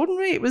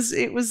extraordinary. It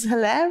was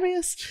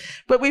hilarious.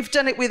 But we've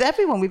done it with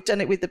everyone. We've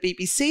done it with the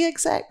BBC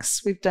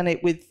execs. We've done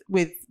it with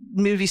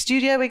movie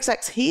studio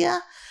execs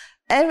here.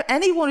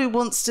 Anyone who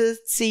wants to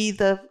see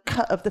the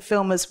cut of the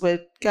film as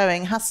we're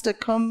going has to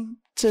come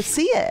to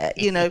see it,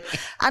 you know.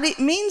 And it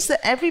means that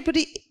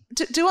everybody...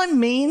 Do I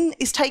mean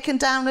is taken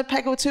down a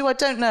peg or two? I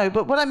don't know.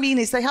 But what I mean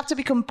is they have to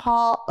become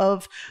part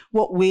of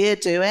what we're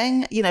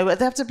doing. You know,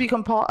 they have to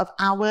become part of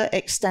our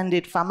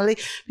extended family,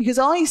 because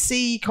I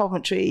see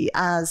Coventry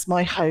as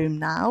my home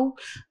now,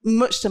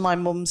 much to my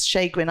mum's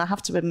chagrin. I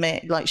have to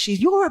admit, like,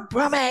 you're a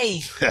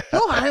Brummie.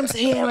 Your home's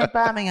here in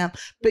Birmingham.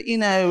 But, you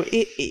know,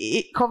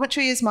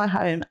 Coventry is my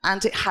home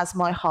and it has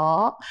my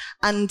heart.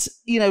 And,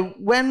 you know,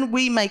 when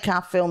we make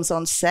our films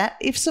on set,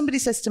 if somebody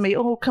says to me,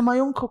 oh, can my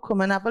uncle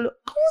come and have a look?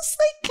 Of course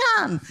they can.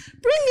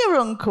 Bring your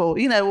uncle,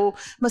 you know, or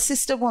my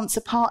sister wants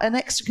an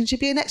extra. Can she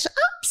be an extra?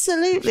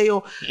 Absolutely.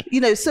 Or, you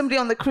know, somebody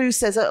on the crew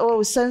says,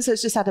 oh,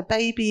 so-and-so's just had a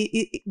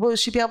baby. Will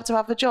she be able to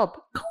have a job?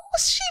 Of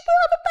course she will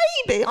have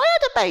a baby. I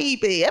had a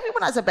baby.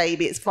 Everyone has a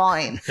baby. It's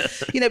fine.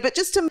 You know, but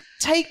just to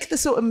take the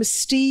sort of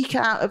mystique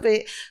out of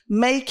it,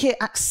 make it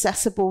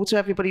accessible to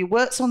everybody who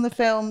works on the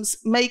films,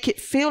 make it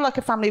feel like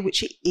a family,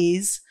 which it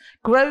is,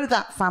 grow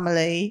that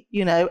family,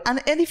 you know,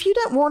 and if you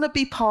don't want to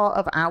be part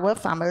of our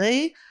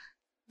family,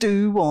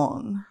 do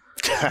one.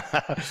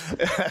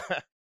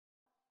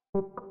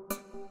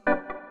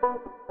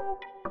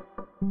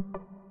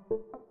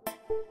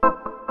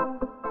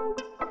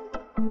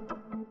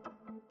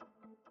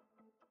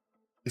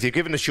 You've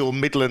given us your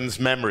Midlands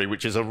memory,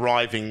 which is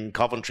arriving in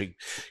Coventry,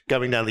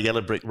 going down the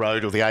Yellow Brick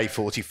Road, or the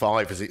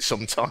A45 as it's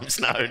sometimes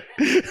known,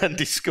 and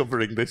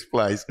discovering this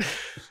place.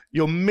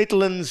 Your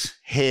Midlands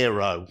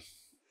hero.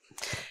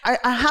 I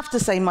have to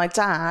say my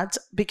dad,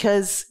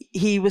 because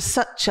he was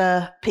such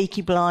a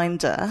Peaky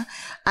Blinder,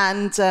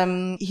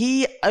 and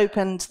he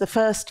opened the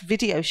first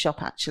video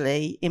shop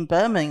actually in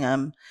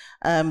Birmingham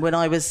when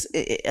I was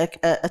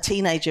a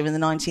teenager in the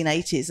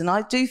 1980s. And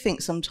I do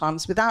think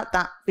sometimes without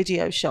that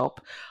video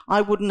shop,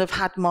 I wouldn't have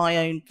had my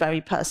own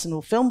very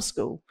personal film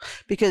school,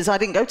 because I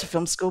didn't go to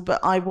film school,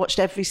 but I watched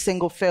every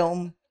single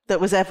film that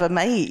was ever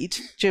made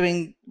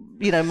during,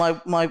 you know,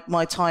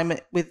 my time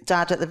with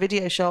Dad at the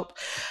video shop.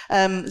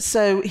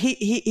 So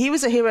he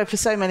was a hero for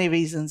so many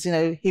reasons. You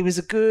know, he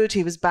was good,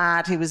 he was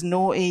bad, he was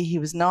naughty, he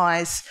was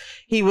nice,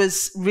 he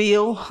was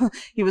real,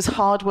 he was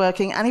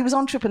hardworking, and he was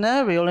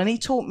entrepreneurial. And he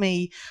taught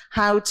me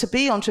how to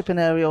be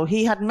entrepreneurial.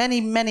 He had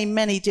many, many,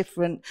 many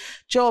different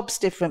jobs,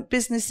 different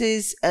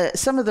businesses.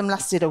 Some of them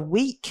lasted a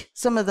week,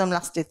 some of them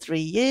lasted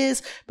 3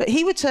 years, but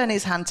he would turn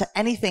his hand to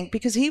anything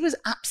because he was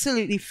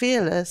absolutely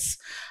fearless.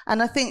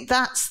 And I think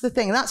that's the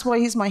thing. That's why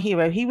he's my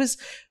hero. He was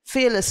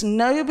fearless.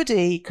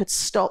 Nobody could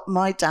stop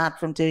my dad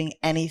from doing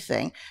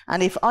anything.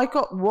 And if I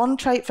got one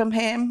trait from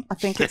him, I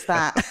think it's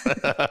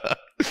that.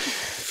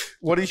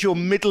 What is your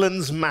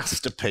Midlands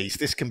masterpiece?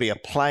 This can be a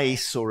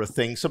place or a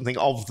thing, something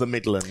of the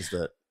Midlands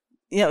that...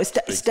 You know,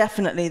 it's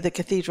definitely the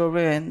cathedral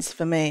ruins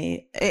for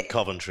me.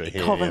 Coventry.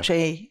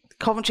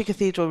 Coventry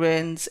Cathedral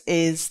ruins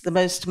is the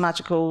most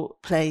magical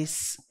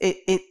place.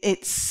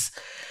 It's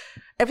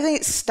everything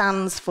it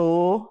stands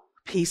for.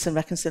 Peace and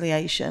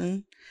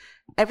reconciliation,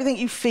 everything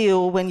you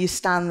feel when you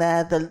stand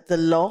there, the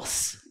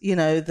loss, you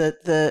know,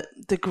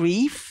 the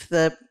grief,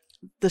 the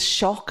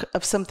shock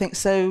of something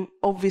so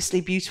obviously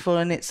beautiful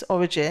in its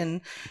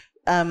origin,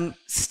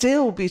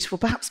 still beautiful,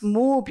 perhaps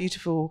more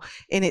beautiful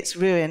in its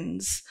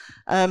ruins,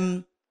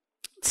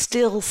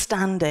 still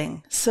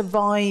standing,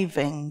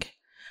 surviving.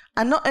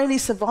 And not only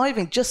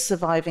surviving, just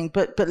surviving,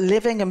 but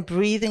living and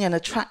breathing and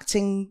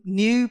attracting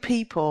new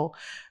people.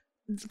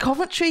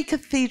 Coventry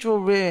Cathedral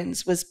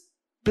ruins was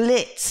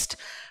blitzed,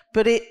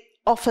 but it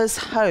offers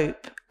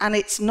hope, and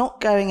it's not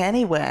going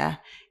anywhere.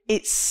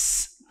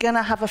 It's going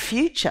to have a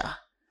future.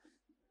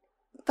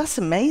 That's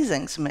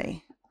amazing to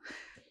me.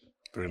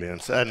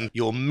 Brilliant. And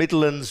your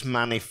Midlands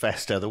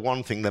manifesto, the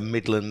one thing the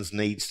Midlands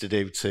needs to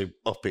do to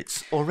up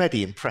its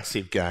already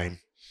impressive game.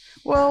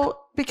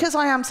 Well, because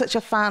I am such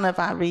a fan of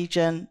our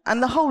region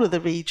and the whole of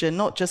the region,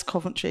 not just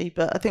Coventry,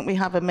 but I think we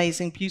have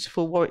amazing,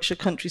 beautiful Warwickshire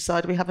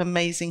countryside. We have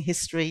amazing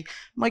history.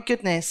 My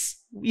goodness,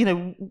 you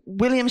know,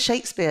 William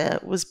Shakespeare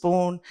was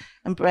born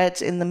and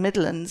bred in the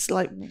Midlands.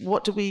 Like,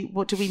 what do we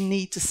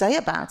need to say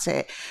about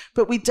it?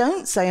 But we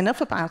don't say enough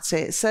about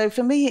it. So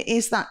for me, it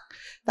is that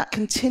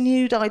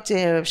continued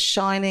idea of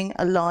shining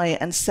a light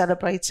and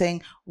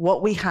celebrating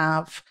what we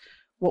have,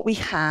 what we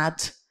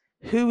had,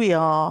 who we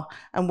are,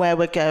 and where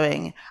we're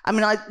going. I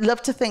mean, I'd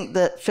love to think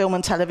that film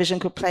and television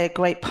could play a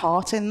great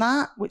part in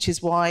that, which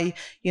is why,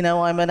 you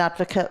know, I'm an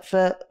advocate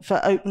for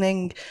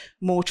opening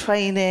more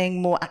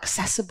training, more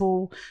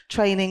accessible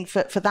training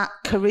for that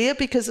career.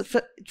 Because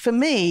for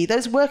me,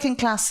 those working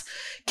class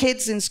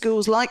kids in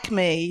schools like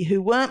me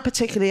who weren't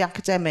particularly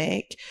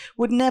academic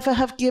would never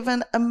have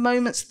given a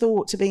moment's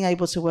thought to being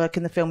able to work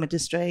in the film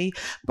industry.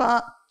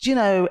 But you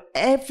know,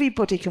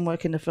 everybody can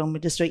work in the film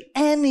industry.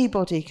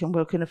 Anybody can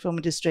work in the film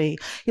industry.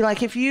 You're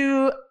like, if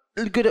you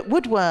are good at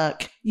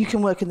woodwork, you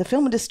can work in the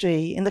film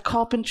industry, in the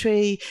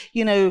carpentry.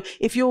 You know,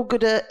 if you're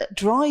good at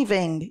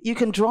driving, you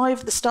can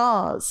drive the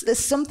stars. There's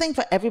something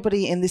for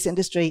everybody in this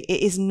industry.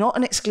 It is not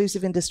an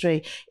exclusive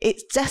industry.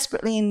 It's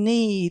desperately in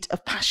need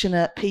of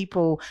passionate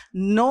people,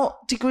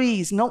 not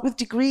degrees, not with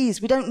degrees.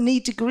 We don't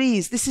need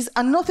degrees. This is,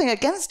 and nothing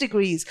against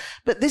degrees,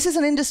 but this is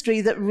an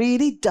industry that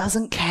really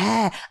doesn't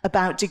care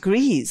about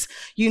degrees.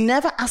 You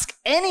never ask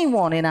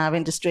anyone in our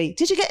industry,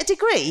 did you get a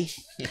degree?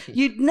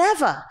 You'd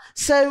never.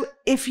 So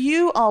if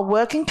you are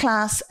working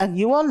class and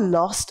you are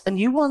lost and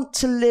you want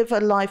to live a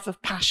life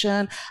of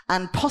passion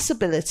and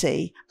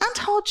possibility and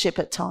hardship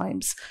at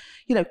times,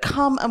 you know,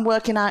 come and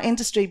work in our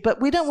industry. But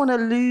we don't want to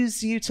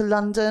lose you to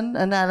London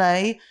and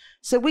LA.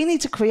 So we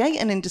need to create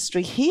an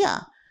industry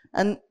here.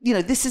 And, you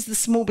know, this is the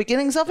small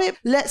beginnings of it.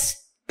 Let's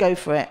go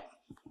for it.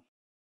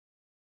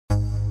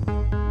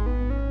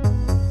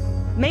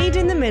 Made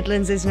in the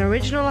Midlands is an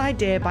original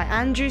idea by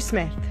Andrew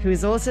Smith, who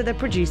is also the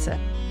producer.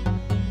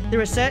 The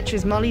researcher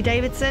is Molly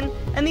Davidson,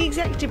 and the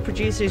executive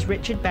producer is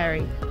Richard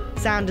Berry.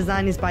 Sound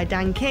design is by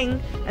Dan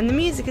King, and the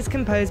music is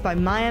composed by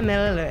Maya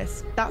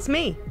Miller-Lewis. That's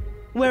me.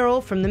 We're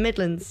all from the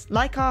Midlands,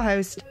 like our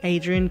host,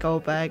 Adrian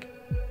Goldberg.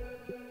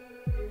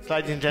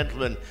 Ladies and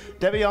gentlemen,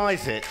 Debbie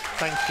Isitt,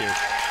 thank you.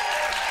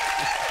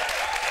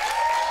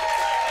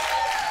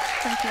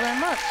 Thank you very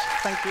much.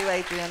 Thank you,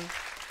 Adrian.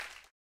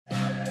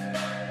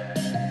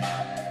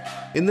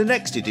 In the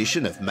next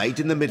edition of Made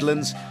in the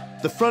Midlands,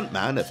 the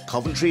frontman of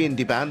Coventry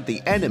indie band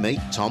The Enemy,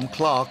 Tom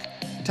Clark,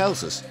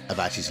 tells us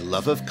about his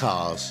love of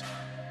cars.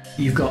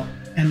 You've got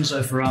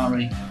Enzo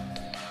Ferrari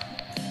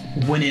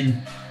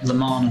winning Le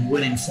Mans and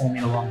winning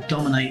Formula One,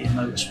 dominating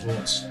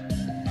motorsports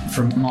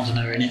from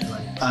Modena in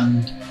Italy,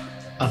 and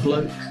a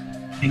bloke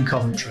in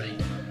Coventry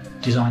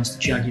designs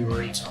the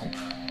Jaguar E-Type,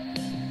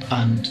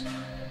 and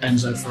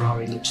Enzo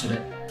Ferrari looks at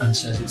it and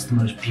says it's the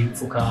most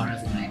beautiful car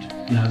ever made.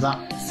 You know,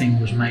 that thing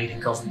was made in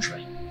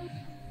Coventry,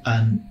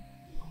 and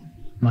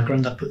my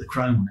granddad put the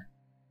chrome on it.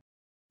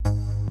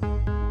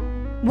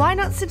 Why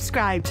not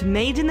subscribe to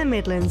Made in the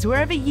Midlands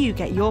wherever you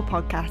get your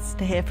podcasts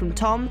to hear from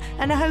Tom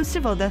and a host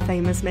of other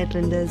famous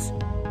Midlanders.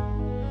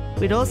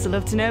 We'd also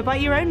love to know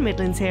about your own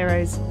Midlands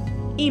heroes.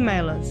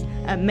 Email us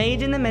at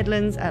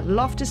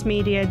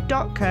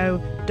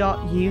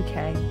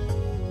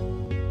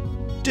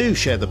madeinthemidlands@loftusmedia.co.uk. Do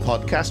share the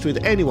podcast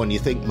with anyone you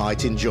think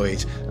might enjoy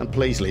it, and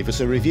please leave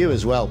us a review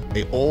as well.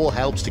 It all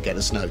helps to get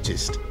us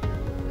noticed.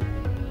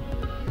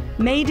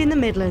 Made in the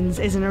Midlands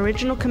is an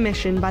original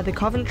commission by the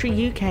Coventry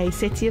UK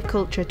City of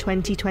Culture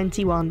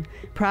 2021,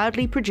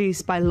 proudly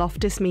produced by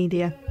Loftus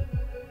Media.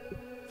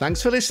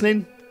 Thanks for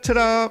listening.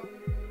 Ta-da!